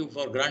all of you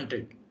for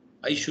granted.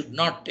 I should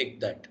not take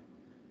that.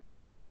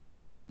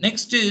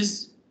 Next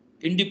is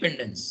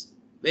independence.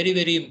 Very,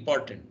 very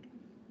important.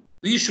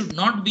 We should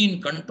not be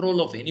in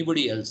control of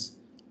anybody else.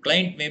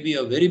 Client may be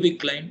a very big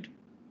client.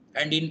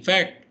 And in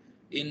fact,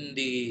 in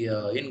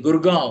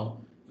Gurgaon,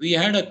 we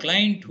had a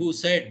client who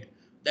said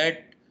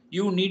that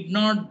you need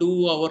not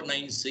do our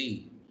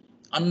 9C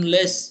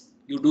unless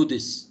you do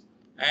this.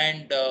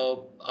 And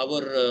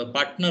our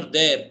partner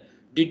there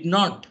did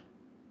not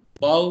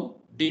bow,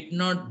 did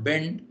not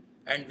bend,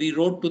 and we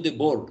wrote to the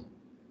board.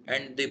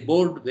 And the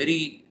board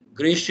very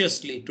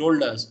graciously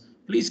told us,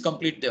 please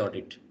complete the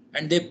audit.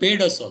 And they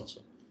paid us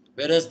also.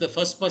 Whereas the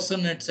first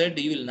person had said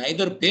he will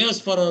neither pay us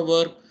for our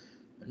work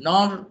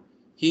nor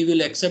he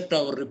will accept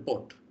our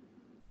report.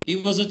 He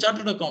was a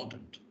chartered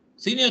accountant,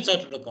 senior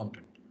chartered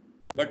accountant.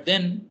 But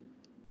then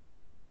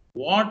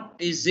what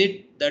is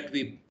it that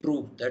we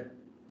prove? That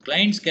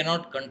clients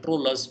cannot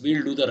control us,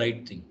 we'll do the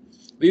right thing.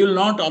 We will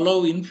not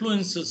allow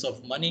influences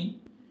of money,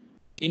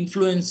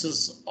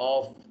 influences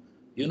of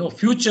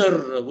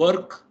future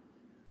work,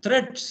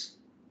 threats.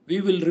 We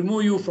will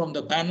remove you from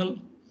the panel.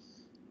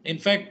 In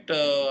fact,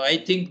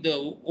 I think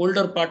the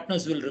older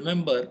partners will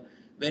remember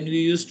when we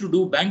used to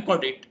do bank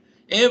audit,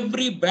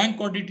 every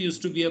bank audit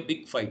used to be a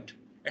big fight.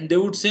 And they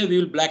would say, we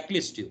will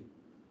blacklist you.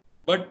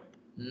 But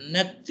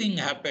nothing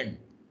happened.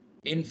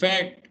 In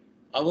fact,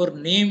 our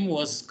name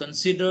was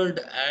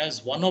considered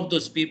as one of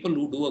those people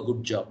who do a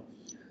good job.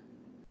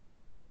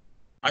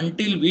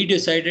 Until we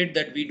decided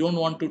that we don't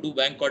want to do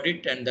bank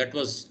audit, and that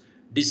was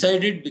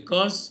decided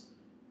because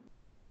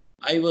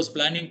I was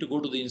planning to go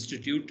to the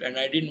institute and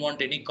I didn't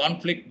want any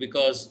conflict,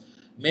 because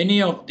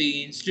many of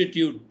the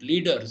institute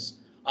leaders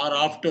are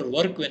after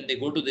work when they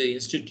go to the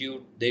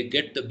institute, they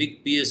get the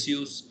big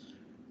PSUs.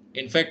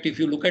 In fact, if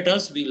you look at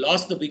us, we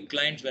lost the big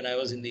clients when I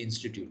was in the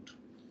institute.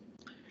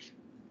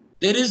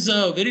 There is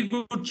a very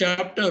good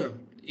chapter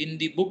in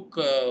the book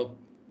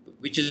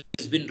which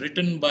has been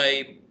written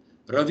by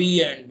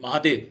Ravi and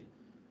Mahadev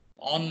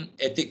on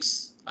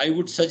ethics. I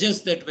would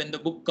suggest that when the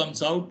book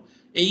comes out,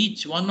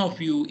 each one of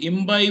you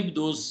imbibe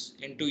those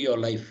into your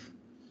life.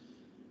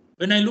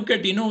 When I look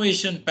at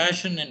innovation,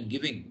 passion, and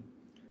giving,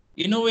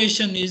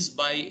 innovation is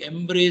by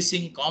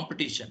embracing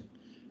competition.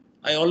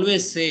 I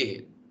always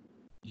say,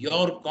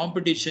 your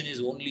competition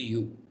is only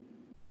you.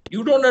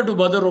 You don't have to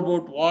bother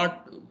about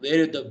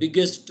where the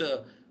biggest,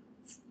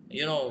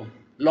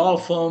 law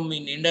firm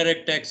in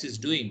indirect tax is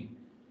doing.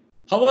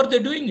 How are they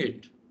doing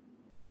it?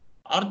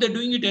 Are they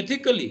doing it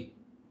ethically?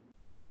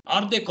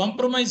 Are they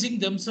compromising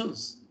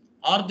themselves?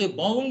 Are they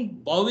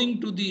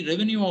bowing to the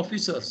revenue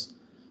officers?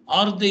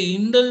 Are they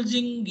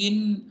indulging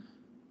in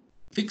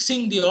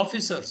fixing the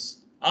officers?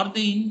 Are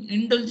they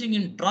indulging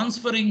in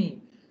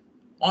transferring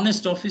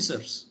honest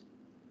officers?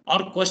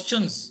 Are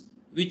questions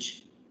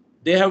which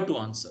they have to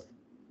answer.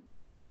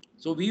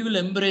 So we will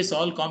embrace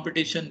all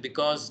competition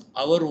because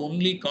our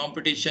only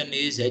competition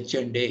is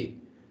H&A.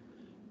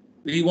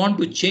 We want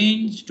to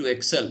change to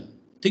excel.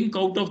 Think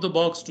out of the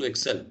box to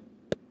excel.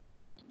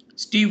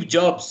 Steve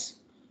Jobs,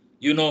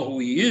 you know who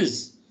he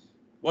is.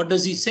 What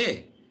does he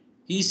say?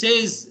 He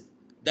says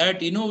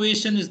that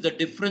innovation is the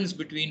difference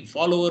between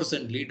followers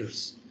and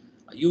leaders.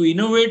 You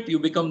innovate, you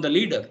become the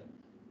leader.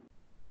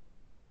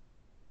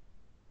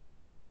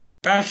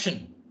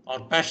 passionate,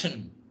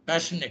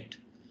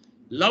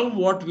 love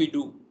what we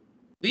do.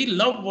 We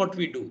love what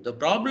we do. The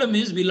problem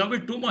is we love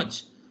it too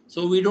much.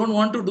 So we don't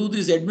want to do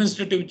this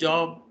administrative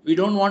job. We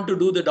don't want to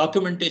do the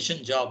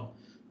documentation job.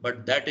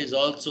 But that is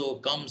also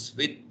comes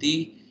with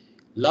the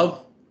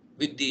love,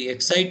 with the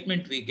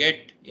excitement we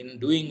get in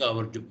doing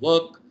our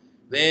work,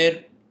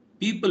 where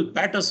people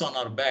pat us on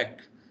our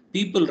back,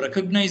 people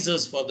recognize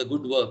us for the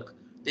good work.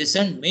 They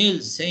send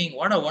mails saying,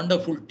 what a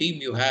wonderful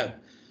team you have.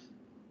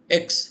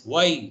 X,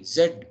 Y,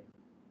 Z,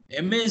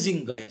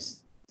 amazing guys,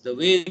 the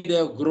way they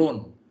have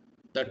grown,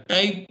 the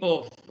type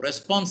of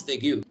response they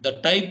give, the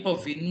type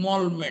of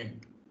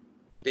involvement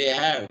they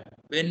have.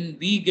 When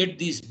we get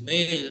these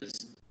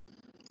mails,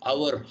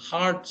 our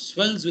heart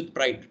swells with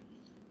pride.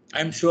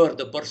 I'm sure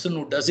the person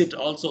who does it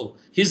also,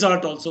 his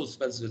heart also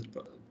swells with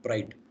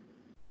pride.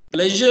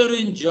 Pleasure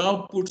in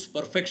job puts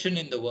perfection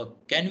in the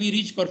work. Can we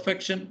reach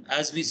perfection?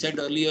 As we said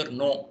earlier,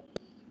 no.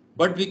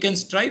 But we can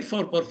strive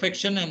for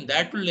perfection, and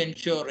that will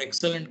ensure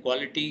excellent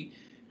quality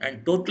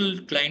and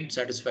total client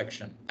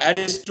satisfaction.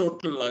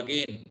 Aristotle,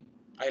 again,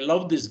 I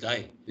love this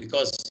guy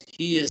because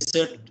he has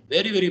said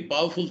very, very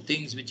powerful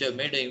things which have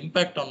made an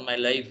impact on my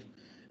life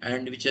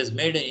and which has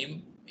made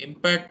an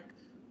impact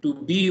to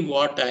be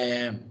what I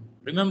am.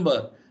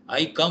 Remember,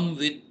 I come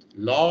with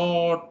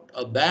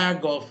a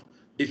bag of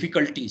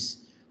difficulties.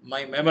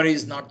 My memory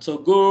is not so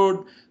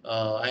good.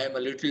 I am a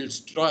little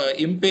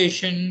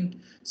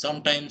impatient.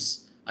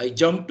 Sometimes I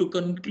jump to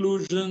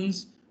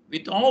conclusions.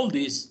 With all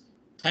this,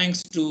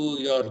 thanks to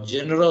your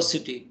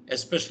generosity,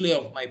 especially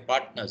of my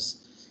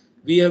partners,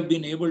 we have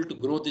been able to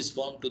grow this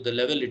firm to the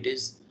level it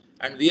is,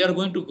 and we are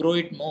going to grow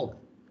it more.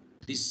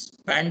 This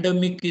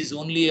pandemic is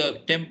only a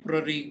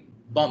temporary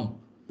bump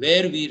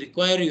where we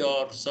require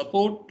your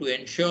support to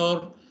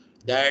ensure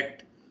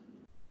that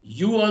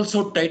you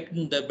also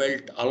tighten the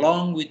belt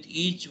along with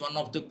each one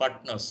of the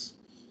partners.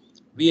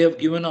 We have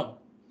given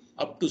up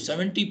to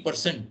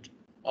 70%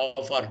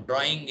 of our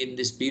drawing in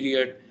this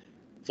period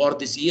for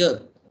this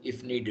year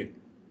if needed.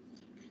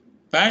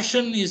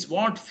 Passion is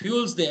what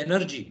fuels the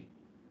energy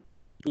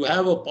to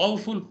have a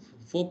powerful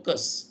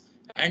focus,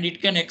 and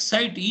it can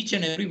excite each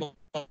and every one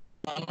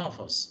of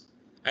us.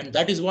 And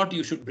that is what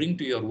you should bring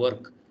to your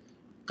work.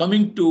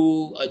 Coming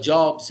to a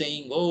job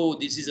saying, oh,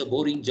 this is a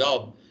boring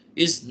job,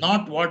 is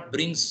not what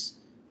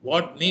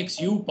makes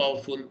you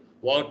powerful,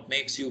 what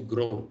makes you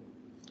grow.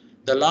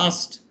 The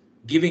last,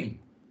 giving.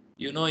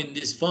 In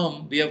this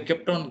firm, we have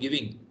kept on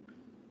giving.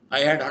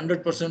 I had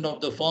 100%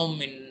 of the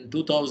firm in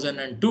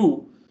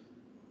 2002.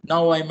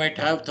 Now I might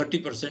have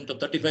 30% or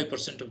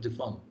 35% of the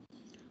firm.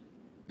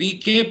 We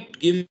kept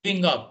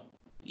giving up,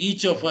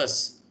 each of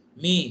us,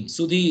 me,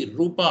 Sudhir,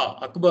 Rupa,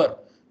 Akbar,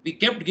 we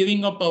kept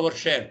giving up our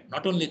share,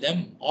 not only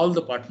them, all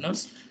the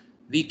partners.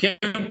 We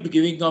kept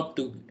giving up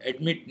to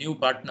admit new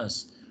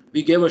partners.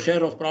 We gave a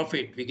share of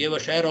profit. We gave a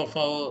share of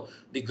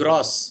the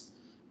gross.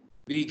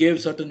 We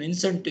gave certain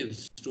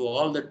incentives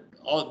to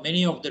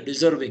many of the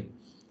deserving.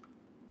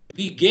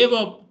 We gave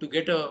up to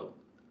get to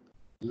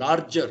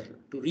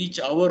reach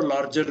our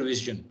larger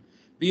vision.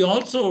 We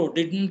also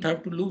didn't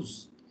have to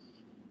lose.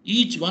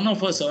 Each one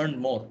of us earned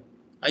more.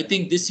 I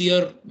think this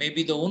year may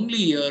be the only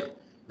year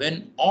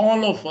when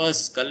all of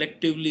us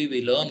collectively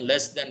will earn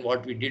less than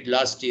what we did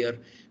last year,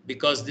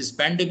 because this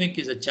pandemic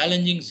is a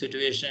challenging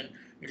situation.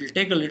 It will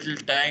take a little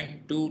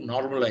time to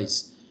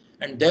normalize.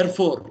 And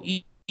therefore,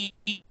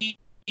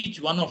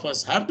 each one of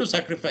us have to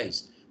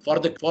sacrifice for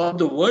the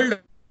world,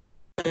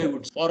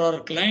 for our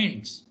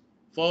clients,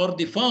 for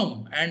the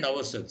firm and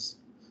ourselves,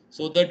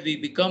 so that we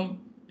become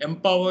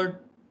empowered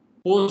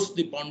post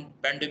the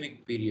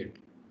pandemic period.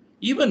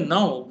 Even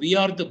now, we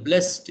are the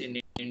blessed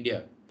in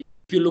India.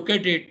 If you look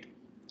at it,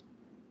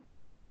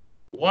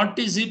 what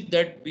is it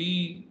that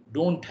we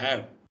don't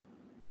have?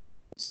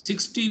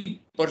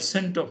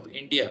 60% of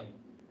India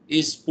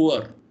is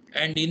poor.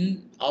 And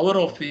in our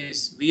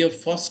office, we have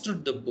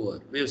fostered the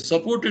poor. We have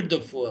supported the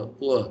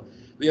poor.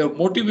 We have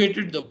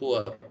motivated the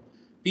poor.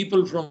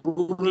 People from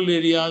rural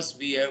areas,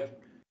 we have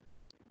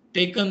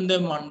taken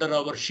them under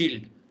our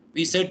shield.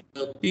 We said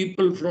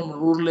people from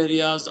rural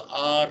areas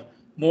are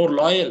more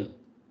loyal,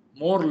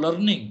 more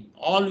learning.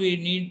 All we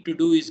need to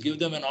do is give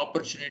them an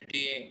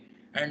opportunity.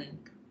 And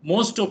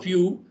most of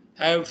you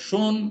have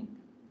shown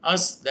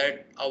us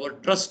that our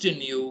trust in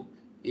you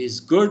is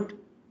good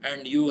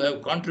and you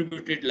have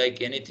contributed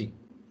like anything.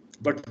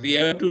 But we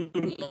have to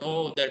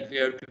know that we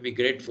have to be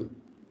grateful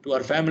to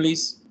our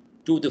families,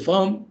 to the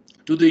firm,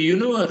 to the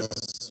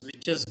universe,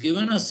 which has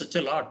given us such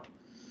a lot.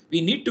 We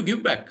need to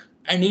give back.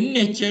 And in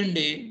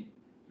H&A,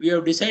 we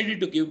have decided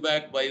to give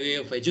back by way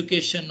of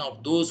education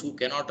of those who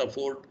cannot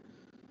afford.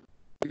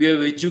 We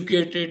have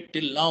educated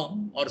till now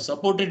or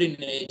supported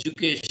in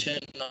education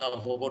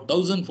of about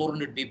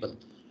 1,400 people.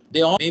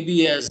 They all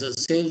maybe as a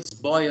sales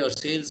boy or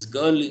sales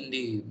girl in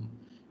the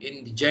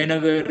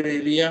Jayanagar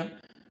area.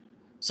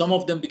 Some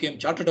of them became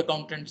chartered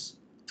accountants.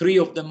 3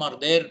 of them are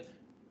there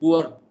who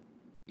are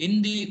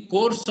in the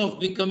course of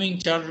becoming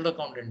chartered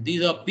accountant.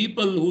 These are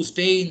people who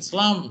stay in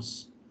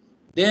slums.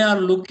 They are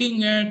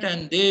looking at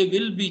and they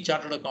will be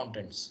chartered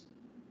accountants.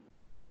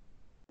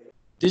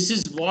 This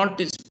is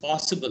what is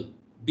possible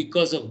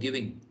because of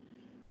giving.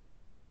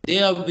 They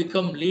have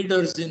become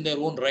leaders in their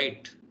own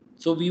right.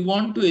 So we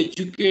want to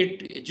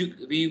educate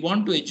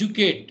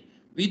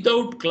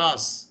without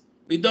class,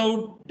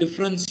 without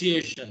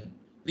differentiation.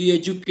 We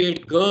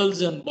educate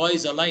girls and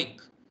boys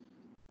alike.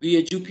 We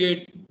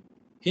educate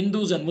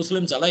Hindus and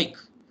Muslims alike.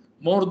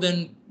 More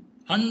than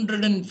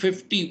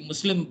 150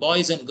 Muslim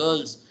boys and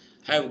girls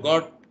have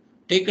got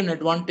taken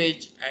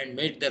advantage and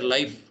made their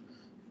life,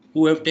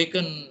 who have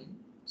taken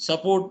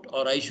support,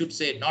 or I should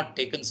say not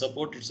taken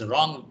support, it's a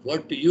wrong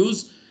word to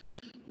use.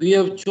 We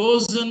have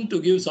chosen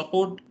to give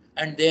support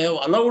and they have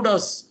allowed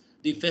us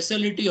the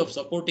facility of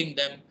supporting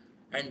them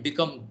and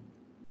become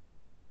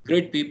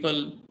great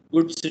people,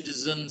 good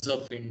citizens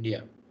of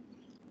India.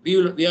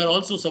 We are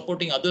also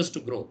supporting others to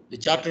grow. The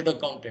chartered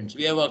accountants.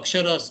 We have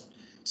Akshara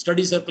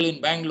study circle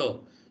in Bangalore.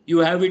 You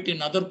have it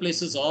in other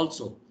places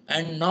also.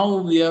 And now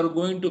we are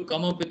going to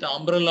come up with an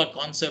umbrella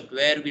concept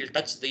where we'll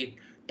touch the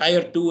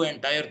tier 2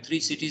 and tier 3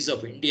 cities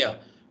of India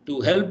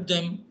to help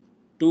them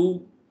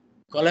to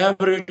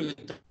collaborate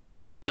with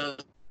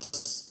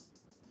us,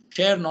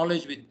 share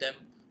knowledge with them,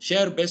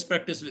 share best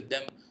practice with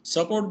them,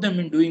 support them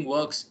in doing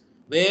works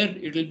where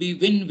it will be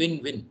win,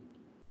 win, win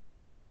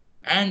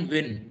and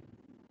win.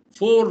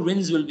 4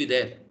 wins will be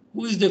there.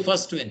 Who is the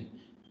first win?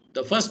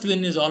 The first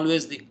win is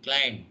always the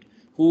client,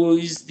 who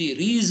is the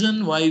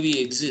reason why we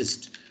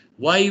exist.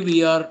 Why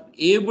we are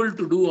able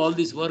to do all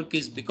this work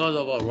is because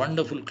of our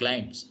wonderful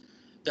clients.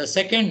 The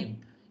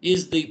second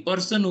is the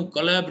person who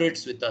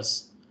collaborates with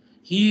us.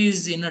 He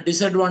is in a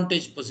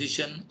disadvantaged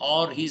position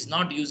or he is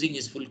not using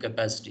his full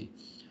capacity.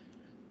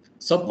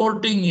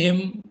 Supporting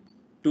him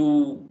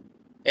to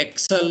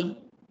excel,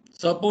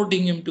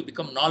 supporting him to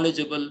become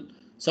knowledgeable,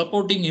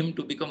 supporting him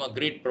to become a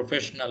great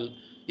professional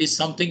is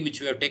something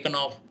which we have taken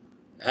off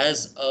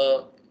as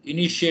a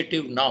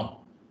initiative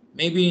now.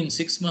 Maybe in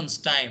 6 months'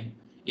 time,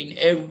 in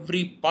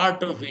every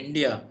part of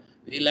India,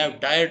 we'll have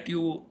tier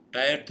 2,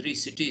 tier 3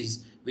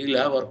 cities, we'll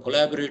have our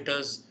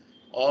collaborators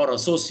or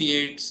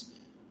associates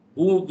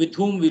with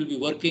whom we'll be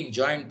working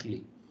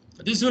jointly.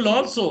 This will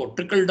also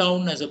trickle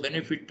down as a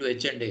benefit to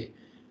H&A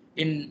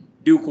in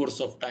due course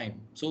of time.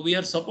 So we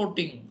are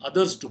supporting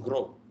others to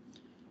grow.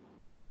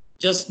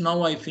 Just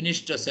now I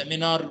finished a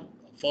seminar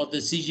for the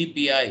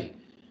CGPI,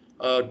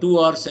 a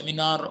 2-hour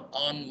seminar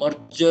on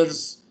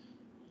mergers,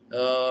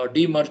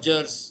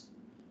 demergers,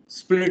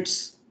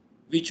 splits,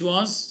 which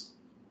was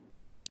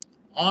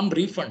on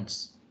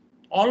refunds.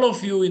 All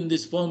of you in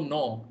this firm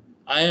know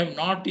I have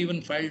not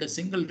even filed a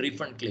single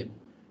refund claim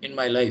in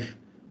my life,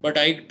 but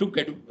I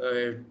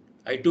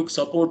took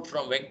support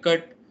from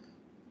Venkat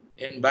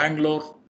in Bangalore